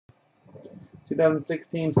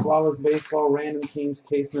2016 Flawless Baseball Random Teams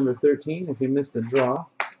case number 13. If you missed the draw,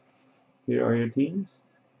 here are your teams.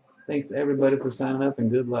 Thanks everybody for signing up and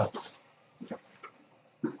good luck.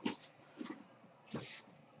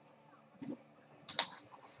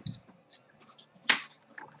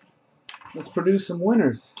 Let's produce some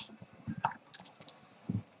winners.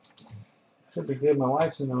 Should be good. My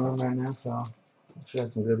wife's in the room right now, so I should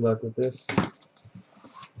have some good luck with this.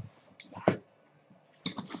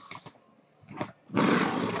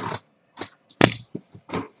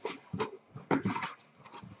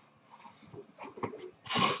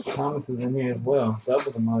 Thomas is in here as well.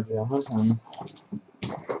 Double the mojo, huh, Thomas?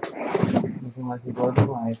 Looking like he's loving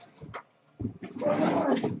life.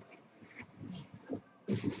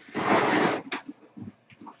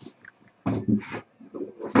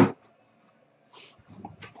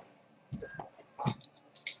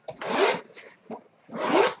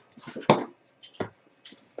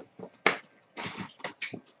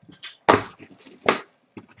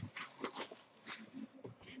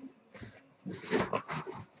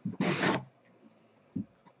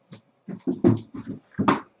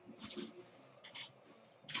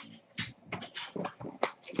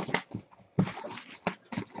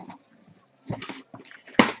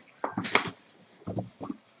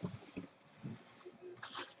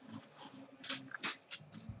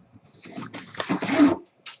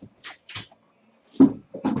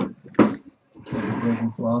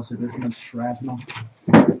 Breaking flaws with this much shrapnel.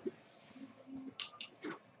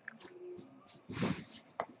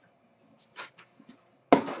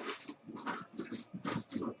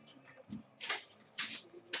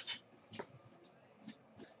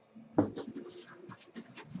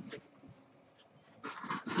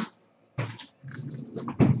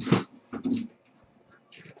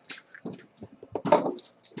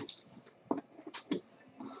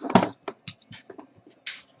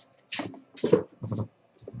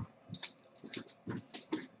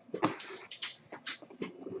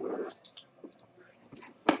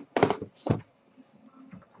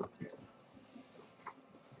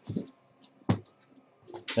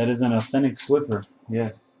 That is an authentic Swiffer,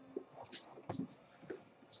 yes.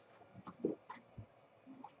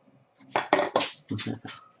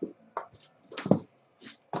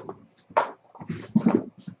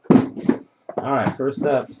 All right, first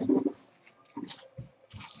up.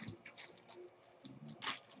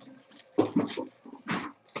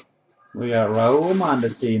 We got Raul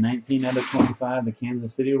Mondesi, 19 out of 25, the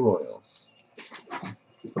Kansas City Royals.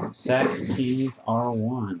 Sack Keys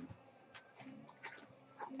R1.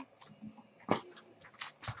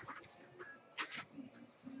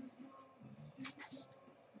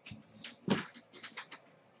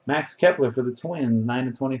 Max Kepler for the Twins, 9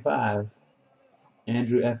 of 25.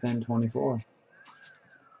 Andrew FN 24.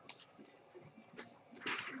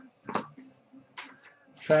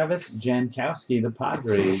 Travis Jankowski, the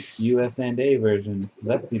Padres, US&A version,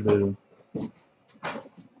 lefty blue.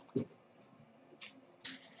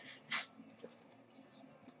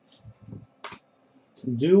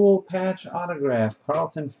 Dual patch autograph,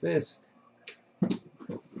 Carlton Fisk,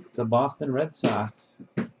 the Boston Red Sox,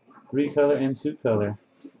 3-color and 2-color.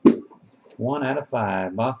 1 out of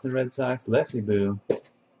 5. Boston Red Sox, lefty blue.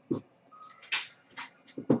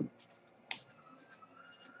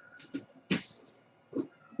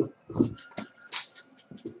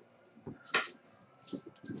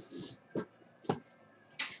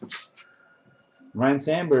 Ryan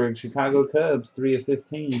Sandberg, Chicago Cubs, 3 of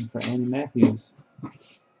 15 for Andy Matthews.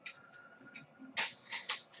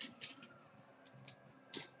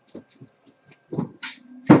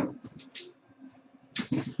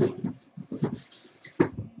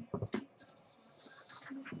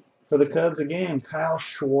 For the Cubs again, Kyle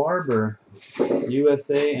Schwarber,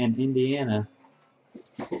 USA and Indiana,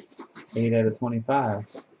 8 out of 25.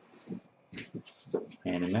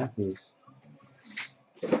 Andy Matthews.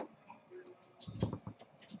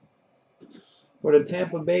 For the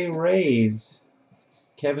Tampa Bay Rays,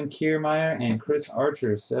 Kevin Kiermaier and Chris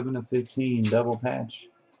Archer, 7 of 15, double patch.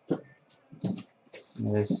 That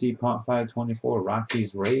is C-Pump 524,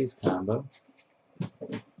 Rockies Rays combo.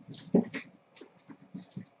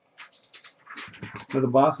 For the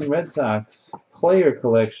Boston Red Sox, player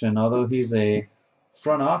collection, although he's a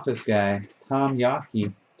front office guy, Tom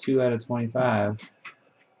Yawkey, 2 out of 25. I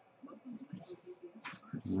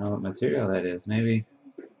don't know what material that is. Maybe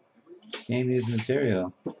game used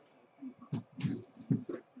material.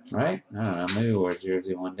 Right? I don't know. Maybe we'll wear a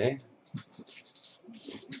jersey one day.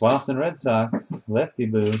 Boston Red Sox, lefty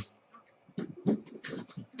blue.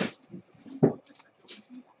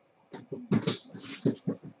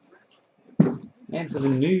 And for the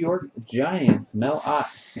New York Giants, Mel Ott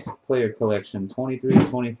player collection,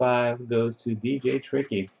 23-25 goes to DJ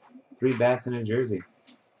Tricky. 3 bats in a jersey.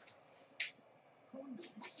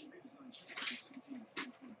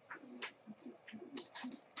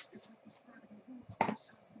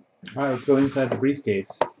 All right, let's go inside the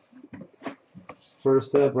briefcase.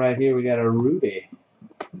 First up right here, we got a Rudy.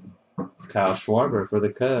 Kyle Schwarber for the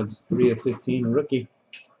Cubs, 3/15 rookie.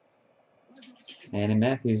 Annie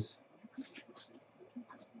Matthews.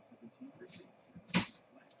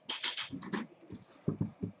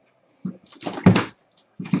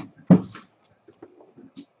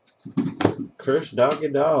 Kirsch Doggy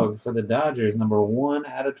Dog for the Dodgers, number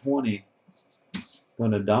 1/20.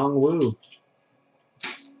 Going to Dong Woo.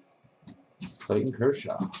 Clayton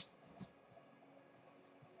Kershaw.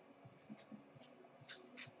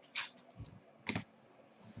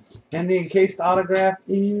 And the encased autograph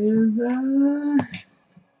is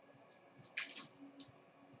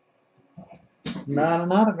not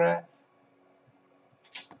an autograph.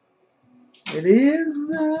 It is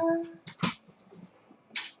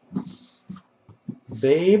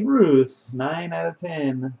Babe Ruth,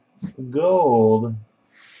 9/10, gold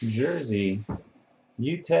jersey.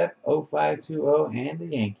 UTEP 0520 and the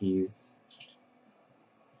Yankees.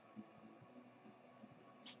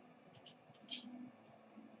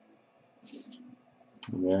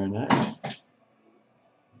 Very nice.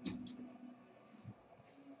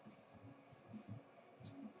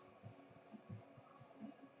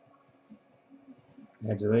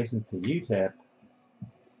 Congratulations to UTEP.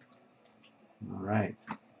 All right.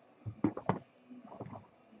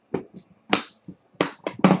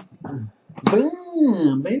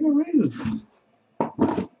 Boom! Baby Ruth.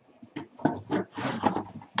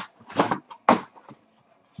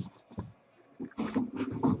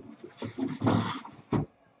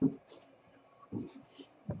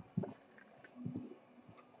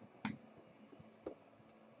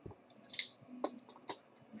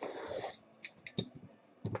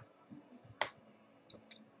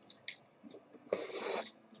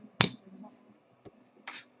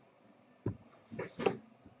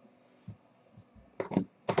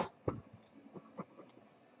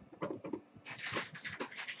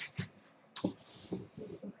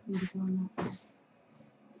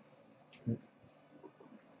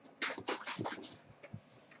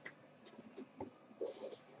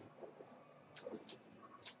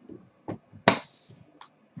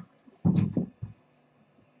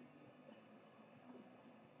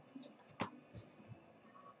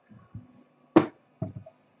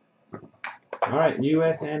 All right,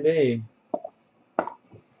 US&A.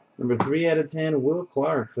 Number 3/10, Will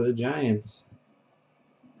Clark for the Giants.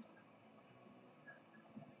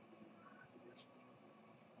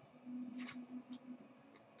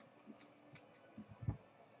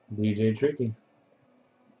 DJ Tricky.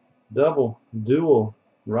 Dual,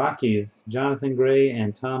 Rockies, Jonathan Gray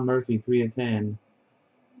and Tom Murphy, 3/10.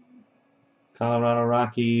 Colorado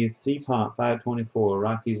Rockies, C-Pont, 5/24.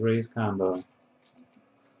 Rockies Rays combo.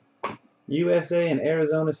 USA and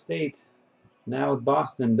Arizona State. Now with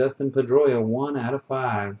Boston, Dustin Pedroia,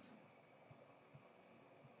 1/5.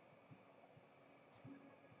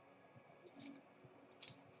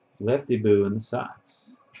 Lefty Boo in the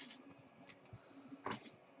Sox.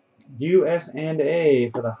 US&A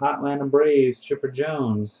for the Hotlanta Braves, Chipper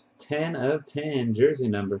Jones, 10/10, jersey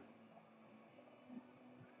number.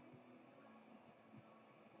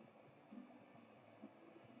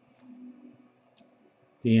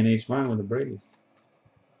 DNH Martin with the Braves.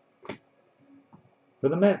 For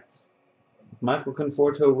the Mets, Michael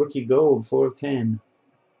Conforto, rookie gold, 4/10.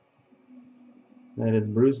 That is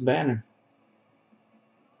Bruce Banner.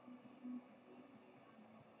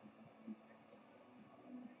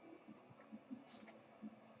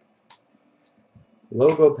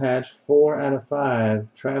 Logo patch,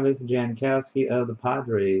 4/5. Travis Jankowski of the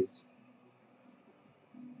Padres.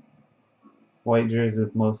 White jersey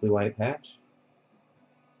with mostly white patch.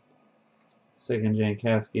 Second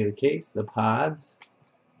Jankowski of the case. The Pods.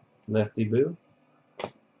 Lefty Boo.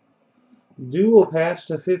 Dual patch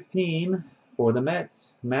 /15 for the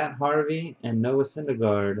Mets. Matt Harvey and Noah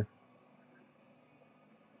Syndergaard.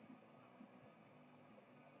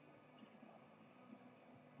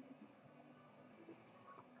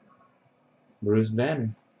 Bruce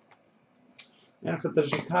Banner. And for the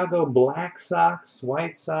Chicago Black Sox,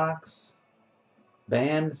 White Sox,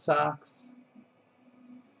 Band Sox,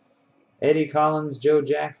 Eddie Collins, Joe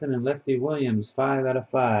Jackson, and Lefty Williams,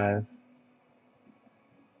 5/5.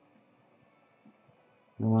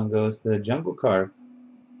 And one goes to the Jungle Carp,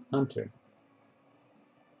 Hunter.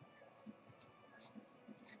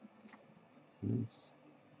 Nice.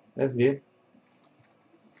 That's good.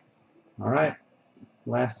 All right.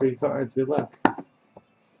 Last 3 cards. Good luck.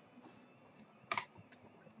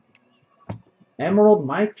 Emerald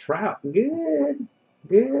Mike Trout. Good.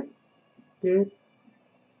 Good. Good.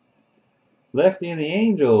 Lefty and the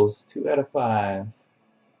Angels. 2 out of 5.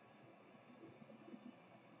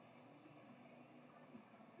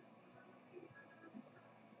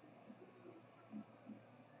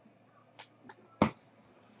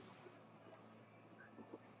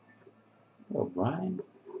 Oh, Brian.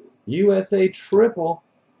 USA triple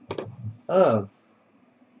of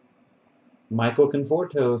Michael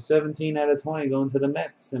Conforto. 17 out of 20 going to the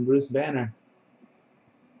Mets and Bruce Banner.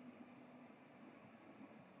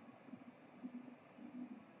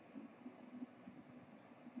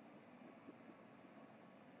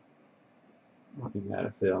 You got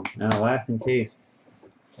it, Phil. Now, last encased.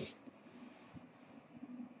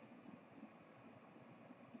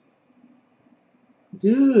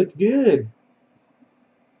 Dude, it's good.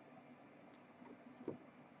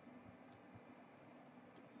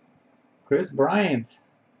 Chris Bryant.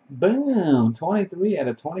 Boom. 23 out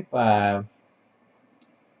of 25.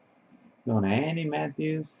 Going to Andy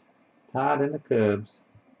Matthews, Todd, and the Cubs.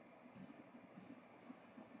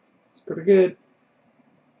 It's pretty good.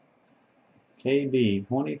 KB,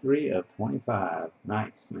 23 of 25.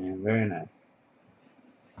 Nice, man. Very nice.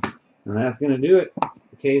 And that's going to do it.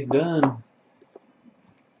 The case done.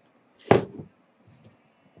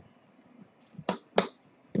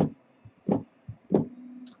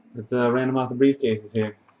 Let's random off the briefcases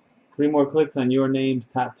here. 3 more clicks on your names.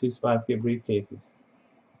 Top 2 spots get briefcases.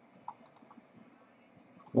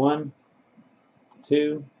 1,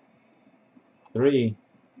 2, 3.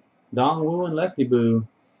 Dong Wu and Lefty Boo.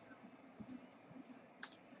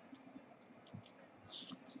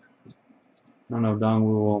 I don't know if Dong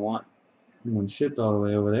Wu will want one shipped all the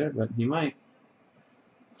way over there, but he might.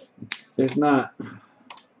 If not,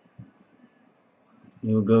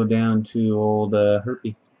 he will go down to old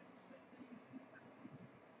Herpy.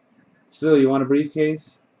 Phil, you want a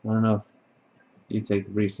briefcase? I don't know if you take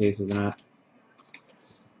the briefcases or not.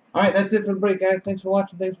 Alright, that's it for the break, guys. Thanks for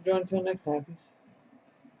watching. Thanks for joining. Until next time. Peace.